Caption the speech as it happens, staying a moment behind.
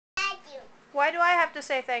Why do I have to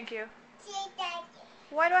say thank you? Say thank you.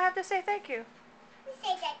 Why do I have to say thank you?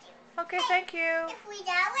 Say thank you. Okay, thank you. If we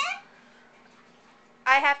do it,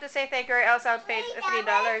 I have to say thank you or else I'll pay $3.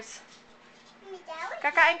 we do it.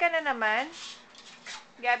 Kakain ka na naman?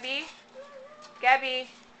 Gabby? Gabby?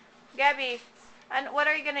 Gabby? And what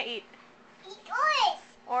are you gonna eat? Eat orange.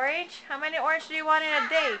 Orange? How many orange do you want in a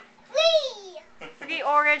day? 3. 3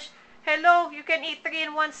 orange. Hello, you can eat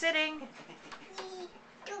 3 in one sitting.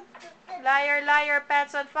 Liar, liar,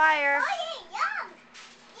 pants on fire. Oh, yeah, yum.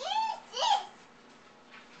 Yes.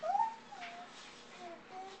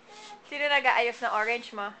 Sino nag-aayos na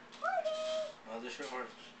orange mo? Oh, there's your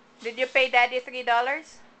orange. Did you pay Daddy $3?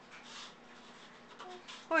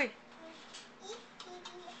 Uy,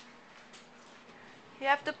 you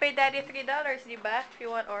have to pay Daddy $3, di ba? If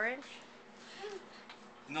you want orange.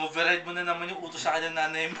 In-override mo na naman yung utos sa akin ng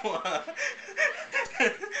nanay mo.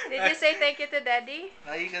 Did you say thank you to Daddy?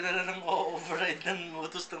 Lagi ka na lang ng override ng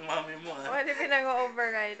utos ng mami mo. O, hindi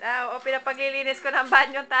pinag-override. O pinapaglilinis ko ng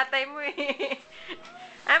banyo ng tatay mo eh.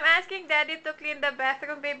 I'm asking Daddy to clean the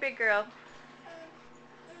bathroom, baby girl.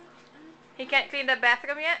 He can't clean the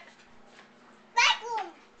bathroom yet?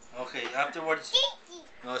 Bathroom. Okay, afterwards. Stinky.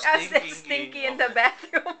 No, Stinky in the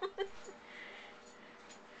bathroom.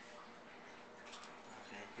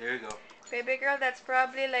 Okay, here you go. Baby girl, that's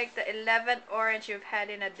probably like the 11th orange you've had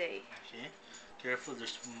in a day. Okay, careful,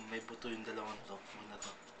 there's may buto yung dalawang to. Muna to.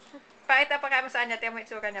 Pakita pa kaya mo saan niya, tiyan mo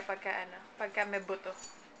itsura niya pagka may buto.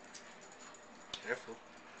 Careful.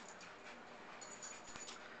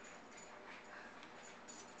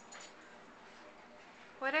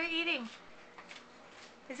 What are you eating?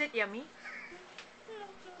 Is it yummy?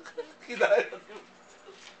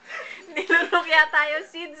 Nilunok yata yung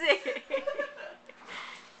seeds eh.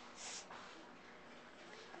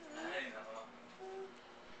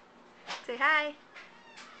 Say hi.